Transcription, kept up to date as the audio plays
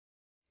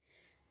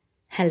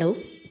Hello?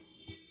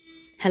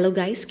 Hello,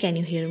 guys, can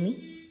you hear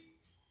me?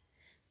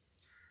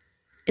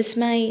 Is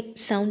my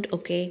sound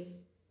okay?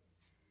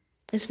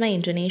 Is my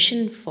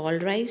intonation fall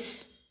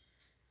rise?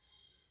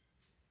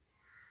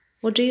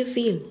 What do you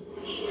feel?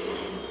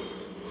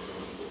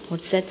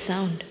 What's that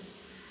sound?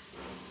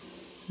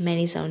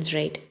 Many sounds,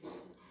 right?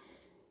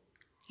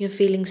 You're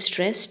feeling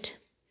stressed?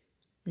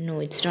 No,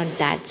 it's not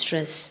that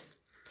stress.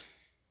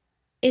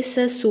 It's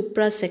a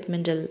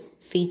suprasegmental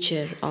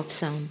feature of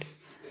sound.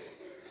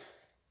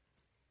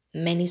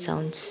 Many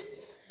sounds.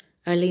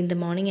 Early in the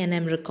morning, and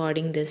I'm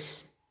recording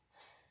this.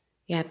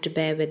 You have to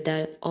bear with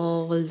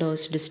all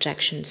those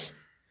distractions.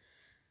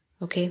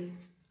 Okay?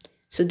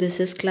 So this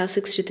is class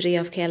 63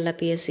 of Kerala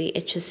PSC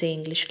HSA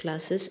English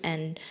classes,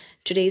 and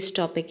today's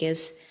topic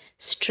is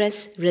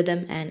stress,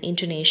 rhythm and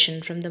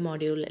intonation from the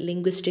module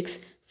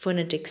Linguistics,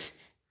 Phonetics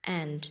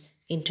and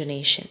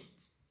Intonation.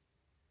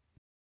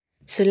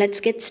 So let's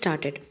get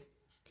started.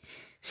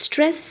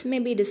 Stress may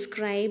be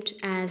described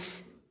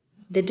as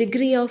the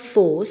degree of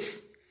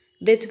force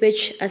with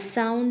which a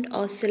sound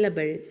or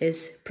syllable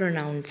is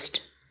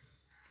pronounced.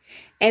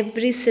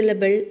 Every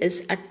syllable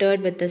is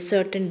uttered with a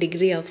certain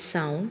degree of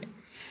sound,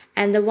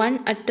 and the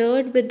one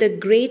uttered with the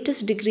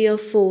greatest degree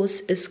of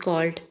force is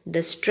called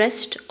the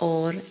stressed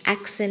or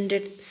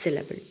accented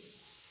syllable.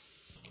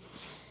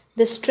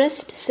 The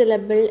stressed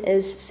syllable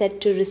is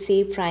said to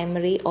receive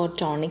primary or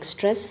tonic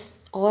stress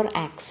or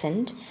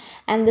accent,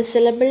 and the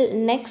syllable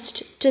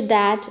next to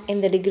that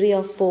in the degree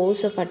of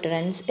force of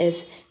utterance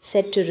is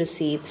said to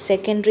receive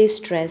secondary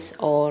stress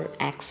or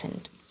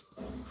accent.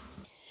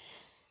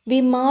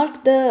 We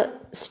mark the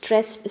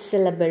stressed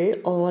syllable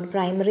or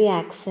primary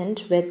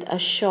accent with a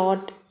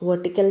short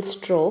vertical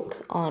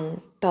stroke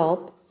on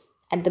top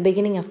at the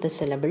beginning of the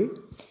syllable.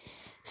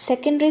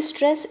 Secondary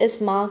stress is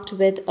marked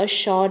with a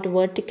short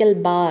vertical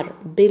bar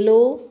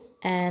below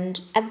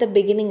and at the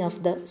beginning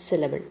of the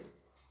syllable.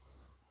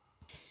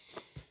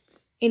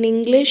 In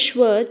English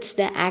words,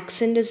 the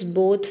accent is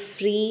both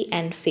free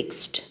and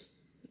fixed.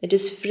 It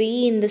is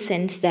free in the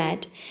sense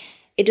that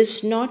it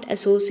is not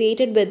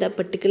associated with a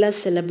particular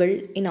syllable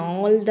in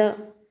all the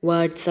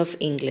words of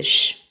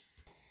English.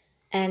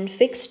 And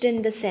fixed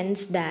in the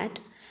sense that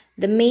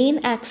the main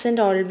accent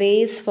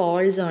always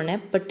falls on a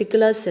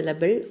particular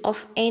syllable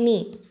of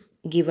any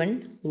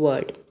given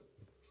word.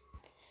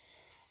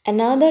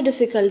 Another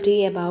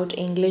difficulty about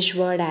English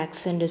word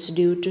accent is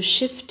due to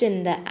shift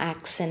in the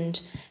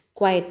accent,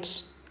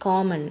 quite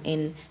common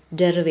in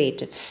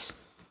derivatives.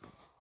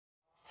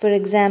 For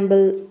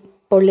example,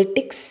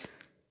 politics,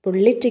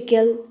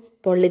 political,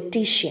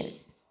 politician.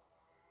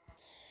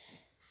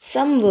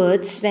 Some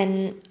words,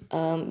 when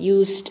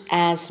used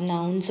as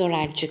nouns or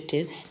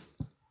adjectives,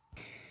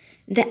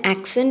 the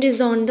accent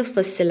is on the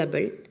first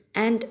syllable,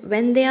 and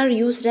when they are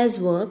used as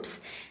verbs,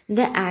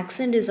 the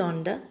accent is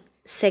on the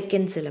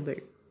second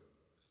syllable.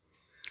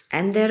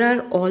 And there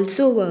are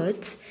also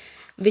words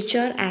which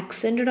are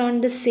accented on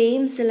the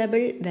same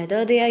syllable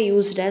whether they are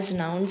used as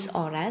nouns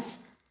or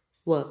as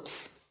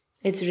verbs.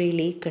 It's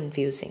really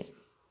confusing.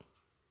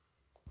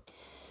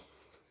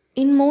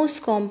 In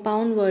most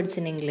compound words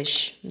in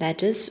English,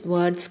 that is,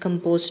 words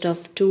composed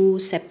of two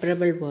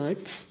separable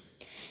words,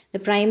 the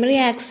primary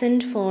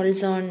accent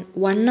falls on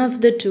one of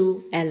the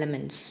two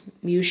elements,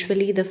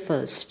 usually the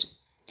first.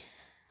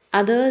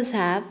 Others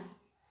have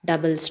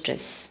double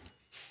stress.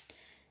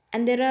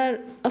 And there are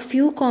a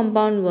few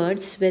compound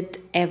words with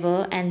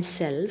ever and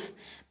self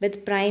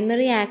with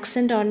primary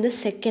accent on the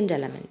second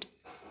element,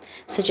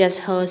 such as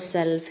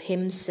herself,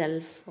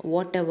 himself,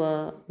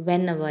 whatever,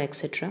 whenever,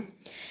 etc.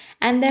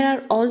 And there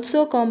are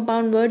also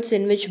compound words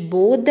in which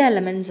both the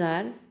elements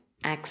are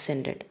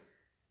accented.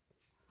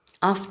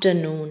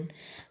 Afternoon,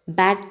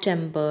 bad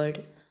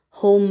tempered,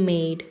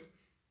 homemade,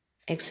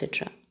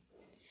 etc.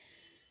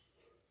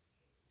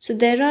 So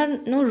there are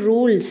no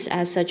rules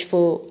as such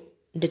for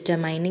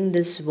determining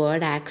this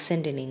word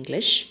accent in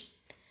English,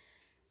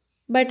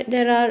 but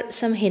there are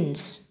some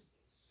hints.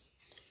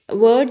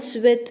 Words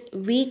with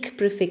weak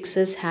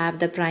prefixes have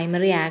the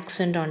primary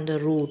accent on the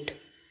root,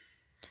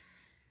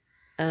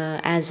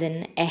 as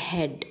in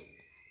ahead,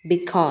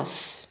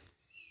 because.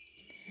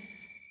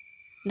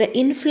 The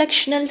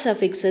inflectional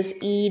suffixes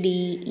ed,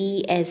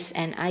 es,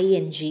 and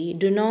ing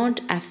do not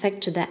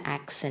affect the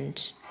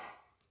accent.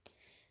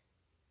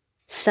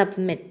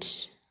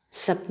 Submit,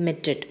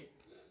 submitted.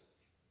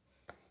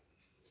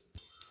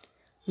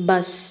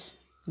 Bus,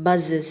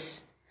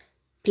 buzzes.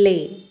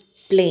 Play,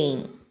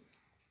 playing.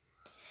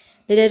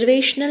 The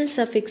derivational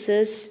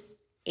suffixes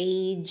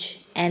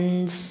age,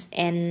 ends,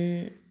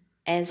 n,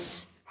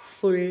 s,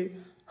 full,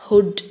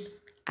 hood,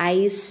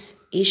 ice,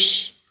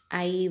 ish,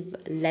 ive,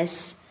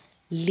 less,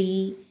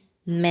 lee,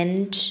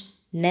 meant,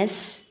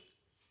 ness,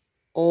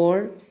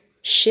 or,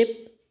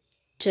 ship,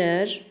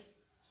 ter,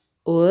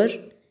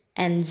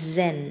 and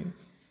zen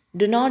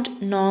do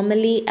not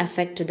normally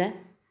affect the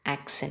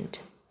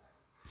accent.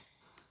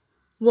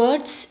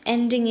 Words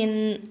ending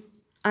in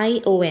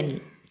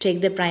ion take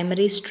the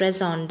primary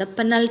stress on the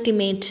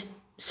penultimate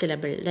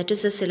syllable, that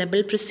is, a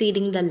syllable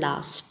preceding the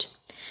last.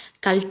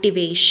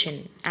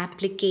 cultivation,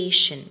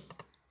 application.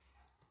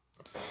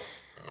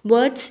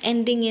 Words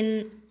ending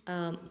in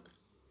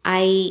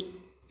I,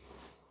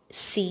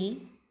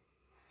 C,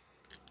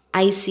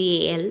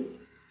 ICAL,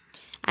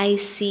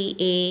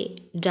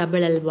 ICALLY,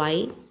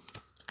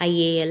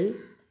 IAL,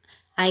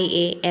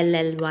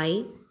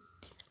 IALLY,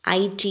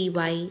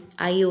 ITY,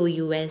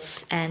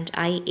 IOUS, and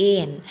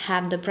IAN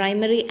have the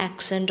primary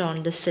accent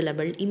on the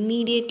syllable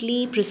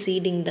immediately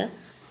preceding the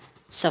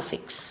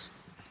suffix.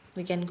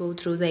 We can go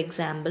through the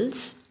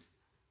examples.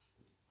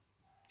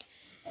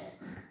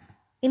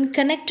 In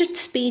connected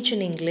speech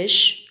in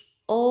English,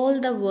 all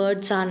the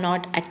words are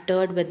not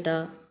uttered with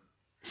the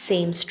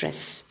same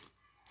stress.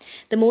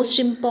 The most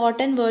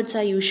important words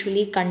are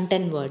usually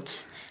content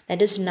words,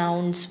 that is,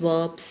 nouns,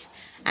 verbs,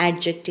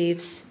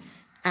 adjectives,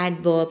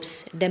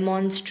 adverbs,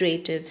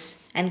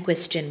 demonstratives, and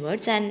question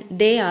words, and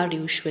they are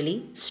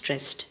usually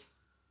stressed.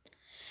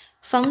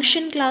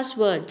 Function class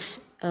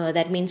words,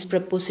 that means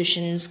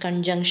prepositions,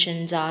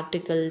 conjunctions,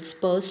 articles,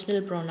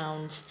 personal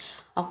pronouns,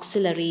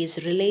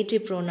 auxiliaries,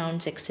 relative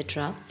pronouns,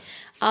 etc.,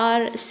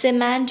 are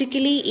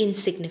semantically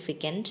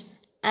insignificant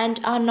and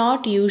are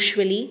not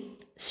usually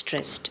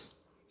stressed.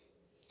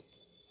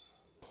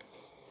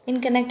 In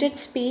connected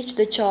speech,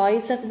 the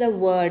choice of the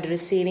word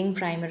receiving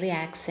primary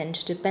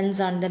accent depends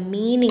on the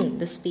meaning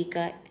the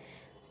speaker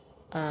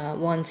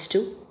wants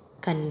to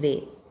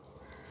convey.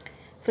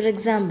 For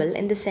example,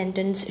 in the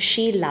sentence,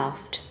 she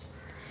laughed.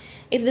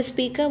 If the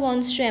speaker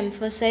wants to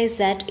emphasize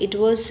that it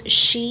was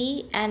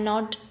she and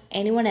not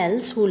anyone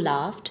else who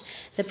laughed,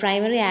 the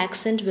primary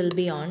accent will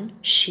be on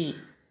she.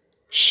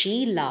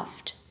 She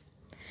laughed.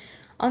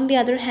 On the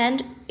other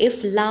hand,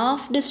 if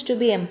laughed is to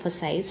be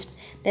emphasized,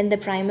 then the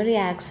primary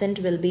accent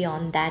will be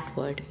on that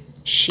word.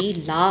 She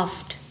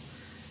laughed.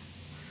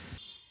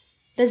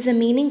 Thus, the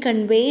meaning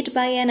conveyed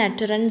by an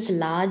utterance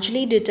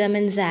largely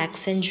determines the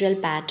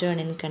accentual pattern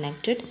in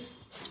connected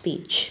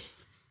speech.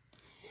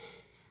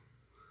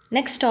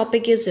 Next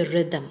topic is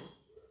rhythm.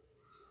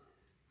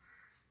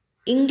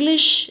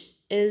 English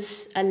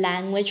is a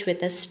language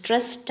with a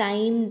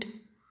stress-timed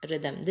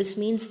rhythm. This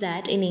means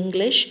that in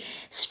English,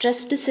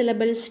 stressed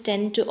syllables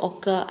tend to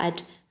occur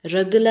at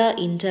regular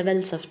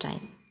intervals of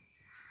time.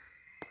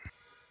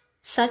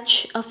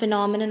 Such a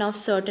phenomenon of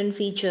certain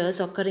features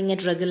occurring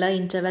at regular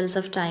intervals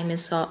of time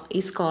is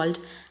called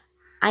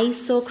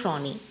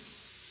isochrony.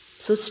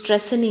 So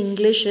stress in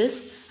English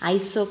is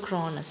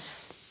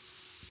isochronous.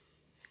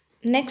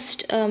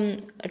 Next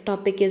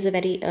topic is a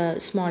very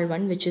small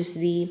one, which is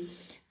the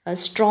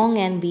strong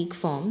and weak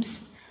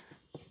forms.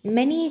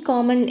 Many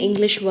common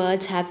English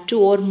words have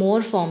two or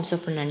more forms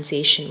of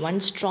pronunciation, one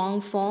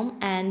strong form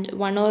and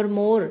one or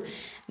more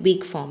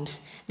weak forms.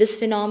 This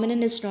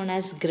phenomenon is known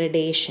as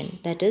gradation,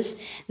 that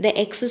is, the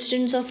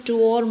existence of two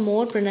or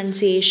more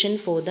pronunciation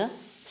for the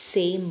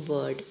same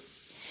word.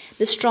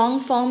 The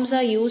strong forms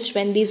are used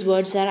when these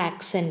words are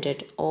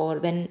accented or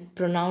when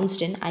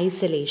pronounced in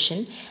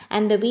isolation,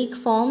 and the weak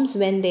forms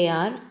when they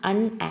are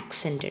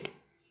unaccented.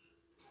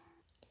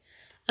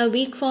 A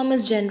weak form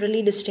is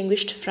generally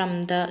distinguished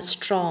from the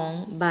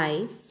strong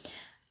by,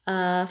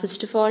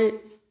 first of all,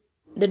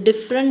 the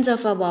difference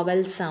of a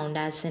vowel sound,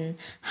 as in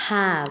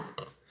have.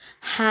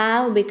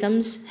 Have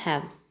becomes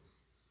have.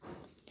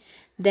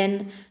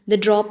 Then the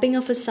dropping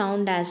of a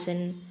sound, as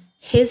in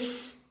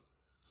his,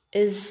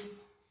 is,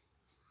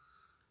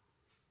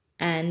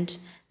 and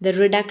the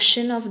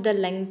reduction of the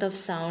length of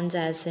sounds,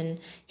 as in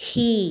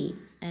he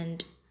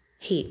and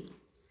he.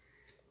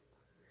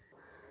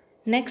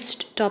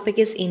 Next topic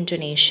is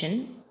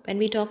intonation. When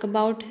we talk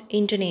about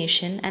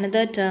intonation,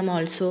 another term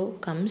also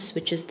comes,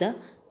 which is the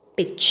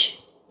pitch.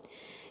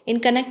 In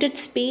connected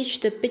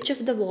speech, the pitch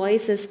of the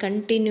voice is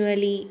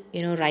continually,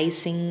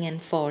 rising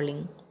and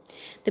falling.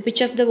 The pitch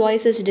of the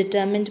voice is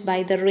determined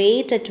by the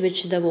rate at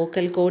which the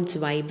vocal cords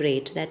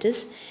vibrate, that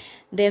is,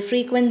 their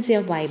frequency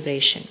of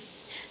vibration.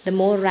 The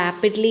more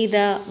rapidly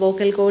the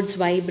vocal cords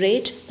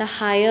vibrate, the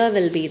higher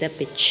will be the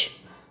pitch.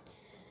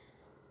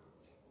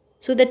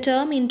 So the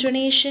term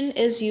intonation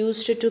is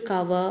used to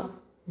cover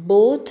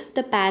both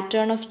the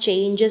pattern of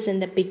changes in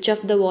the pitch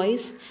of the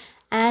voice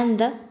and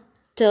the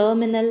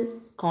terminal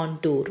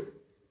contour.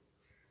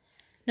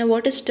 Now,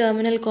 what is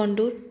terminal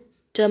contour?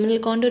 Terminal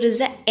contour is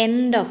the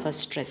end of a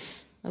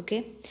stress.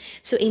 Okay.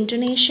 So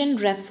intonation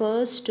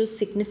refers to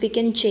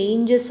significant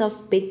changes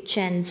of pitch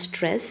and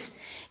stress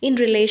in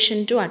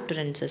relation to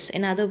utterances.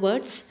 In other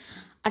words,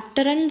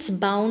 utterance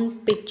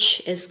bound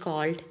pitch is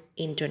called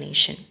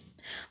intonation.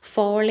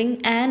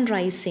 Falling and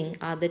rising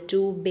are the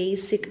two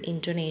basic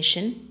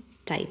intonation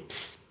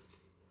types.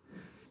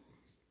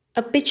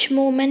 A pitch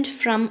movement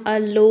from a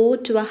low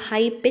to a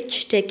high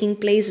pitch taking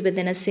place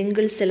within a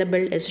single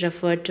syllable is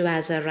referred to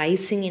as a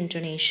rising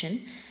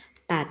intonation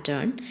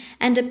pattern,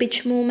 and a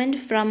pitch movement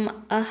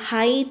from a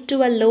high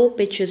to a low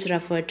pitch is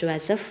referred to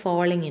as a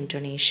falling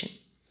intonation.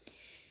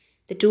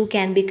 The two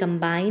can be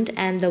combined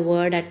and the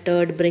word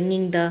uttered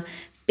bringing the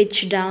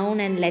pitch down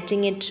and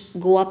letting it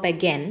go up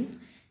again.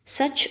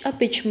 Such a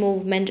pitch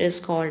movement is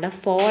called a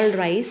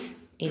fall-rise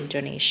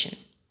intonation.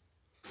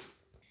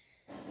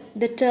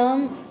 The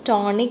term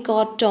tonic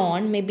or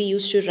tone may be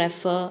used to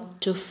refer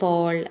to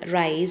fall,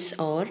 rise,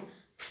 or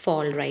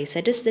fall, rise.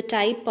 That is the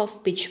type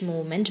of pitch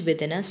movement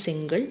within a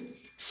single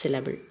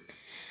syllable.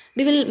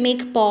 We will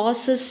make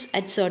pauses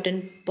at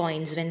certain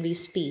points when we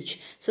speak.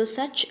 So,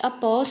 such a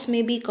pause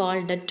may be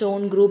called a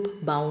tone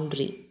group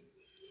boundary.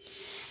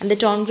 And the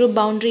tone group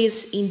boundary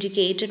is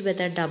indicated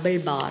with a double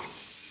bar.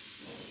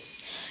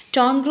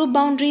 Tone group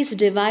boundaries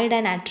divide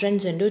an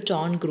utterance into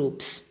tone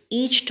groups.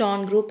 Each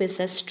tone group is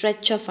a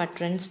stretch of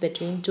utterance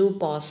between two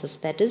pauses,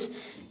 that is,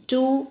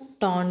 two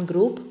tone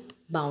group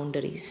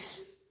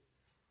boundaries.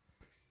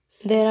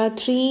 There are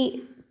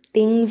three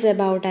things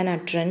about an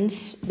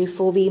utterance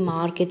before we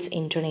mark its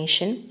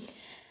intonation: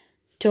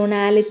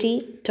 tonality,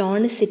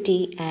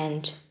 tonicity,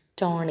 and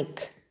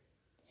tonic.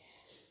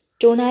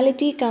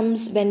 Tonality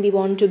comes when we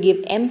want to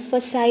give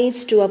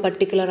emphasis to a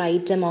particular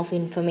item of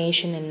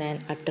information in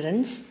an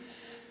utterance,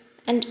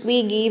 and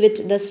we give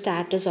it the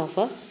status of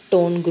a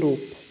tone group.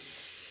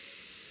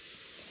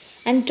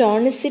 And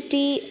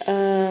tonicity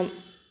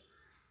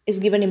is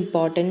given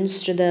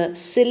importance to the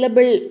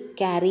syllable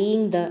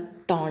carrying the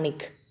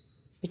tonic,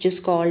 which is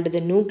called the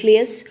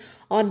nucleus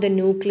or the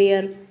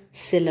nuclear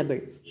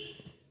syllable.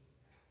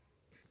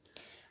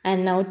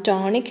 And now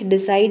tonic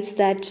decides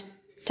that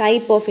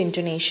type of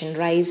intonation: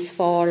 rise,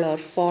 fall, or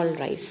fall,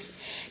 rise.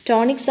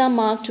 Tonics are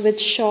marked with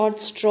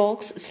short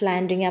strokes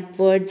slanting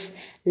upwards,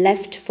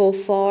 left for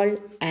fall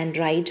and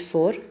right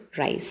for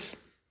rise.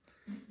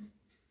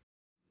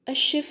 A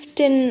shift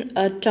in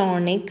a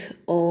tonic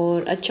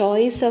or a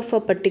choice of a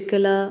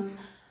particular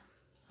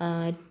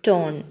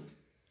tone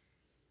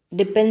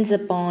depends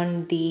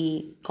upon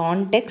the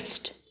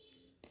context,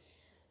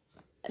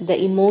 the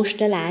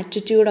emotional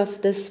attitude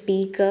of the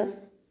speaker,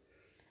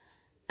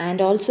 and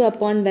also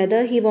upon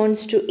whether he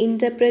wants to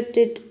interpret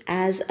it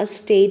as a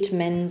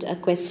statement, a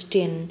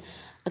question,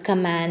 a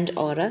command,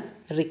 or a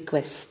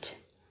request.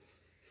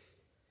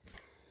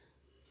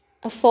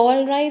 A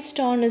fall rise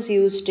tone is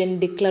used in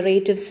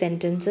declarative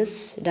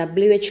sentences,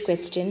 WH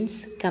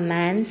questions,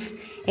 commands,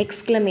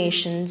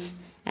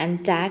 exclamations,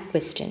 and tag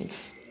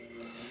questions.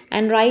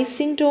 And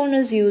rising tone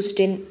is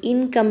used in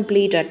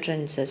incomplete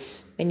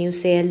utterances, when you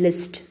say a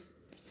list,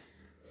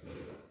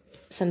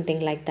 something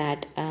like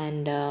that.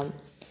 And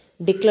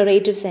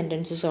declarative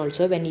sentences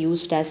also, when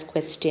used as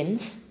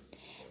questions.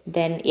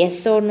 Then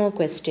yes or no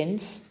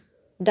questions.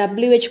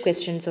 WH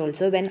questions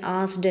also, when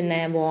asked in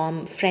a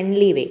warm,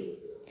 friendly way.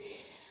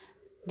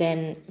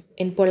 Then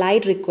in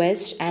polite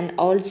request, and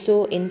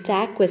also in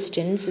tag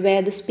questions,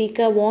 where the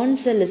speaker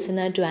wants the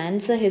listener to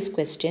answer his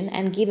question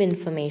and give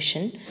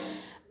information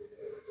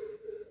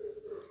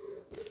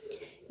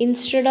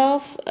instead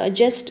of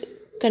just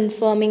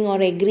confirming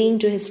or agreeing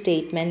to his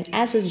statement,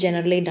 as is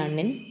generally done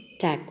in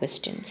tag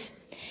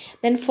questions.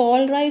 Then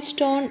fall rise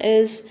tone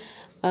is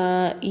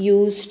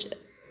used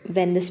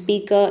when the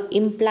speaker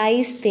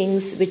implies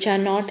things which are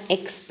not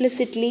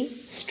explicitly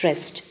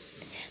stressed.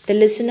 The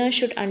listener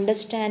should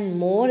understand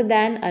more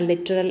than a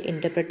literal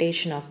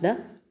interpretation of the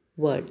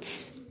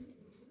words.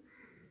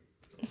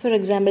 For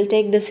example,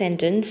 take the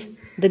sentence,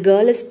 "The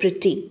girl is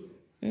pretty."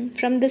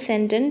 From the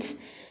sentence,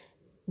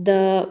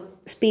 the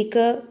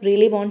speaker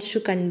really wants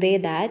to convey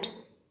that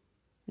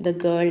the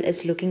girl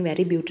is looking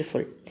very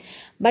beautiful.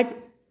 But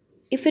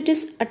if it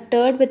is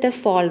uttered with a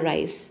fall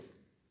rise,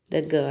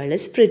 "The girl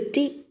is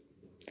pretty,"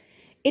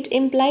 it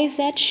implies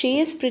that she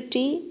is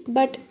pretty,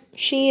 but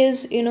she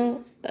is,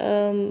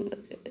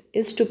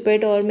 is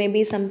stupid, or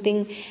maybe something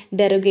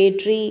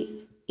derogatory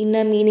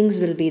inner meanings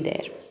will be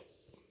there.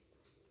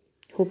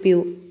 Hope you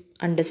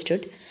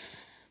understood.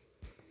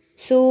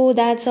 So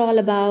that's all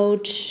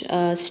about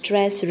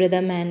stress,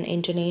 rhythm, and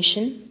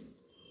intonation.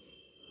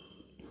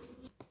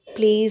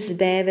 Please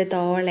bear with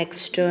all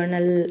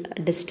external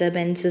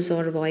disturbances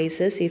or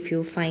voices if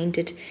you find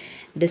it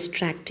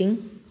distracting.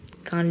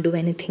 Can't do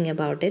anything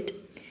about it.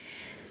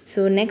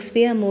 So next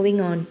we are moving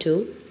on to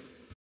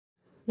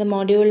the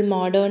module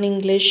Modern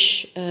English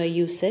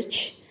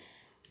Usage.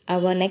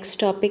 Our next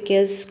topic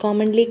is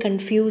commonly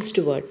confused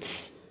words.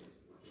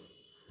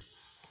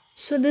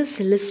 So this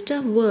list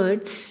of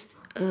words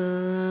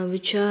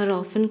which are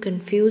often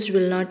confused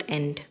will not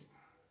end.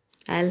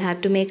 I'll have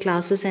to make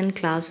classes and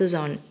classes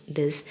on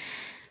this.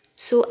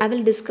 So I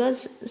will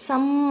discuss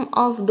some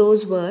of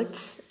those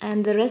words,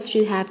 and the rest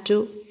you have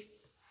to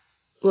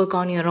work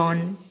on your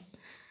own,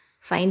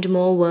 find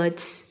more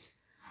words,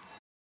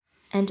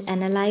 and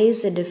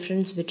analyze the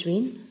difference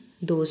between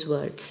those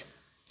words.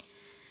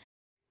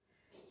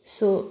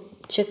 So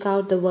check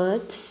out the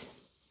words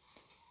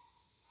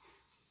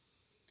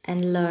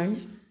and learn.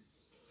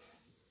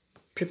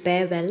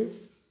 Prepare well.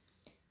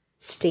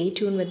 Stay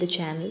tuned with the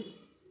channel.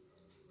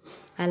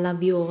 I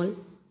love you all.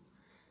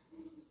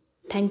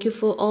 Thank you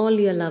for all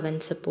your love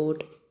and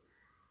support.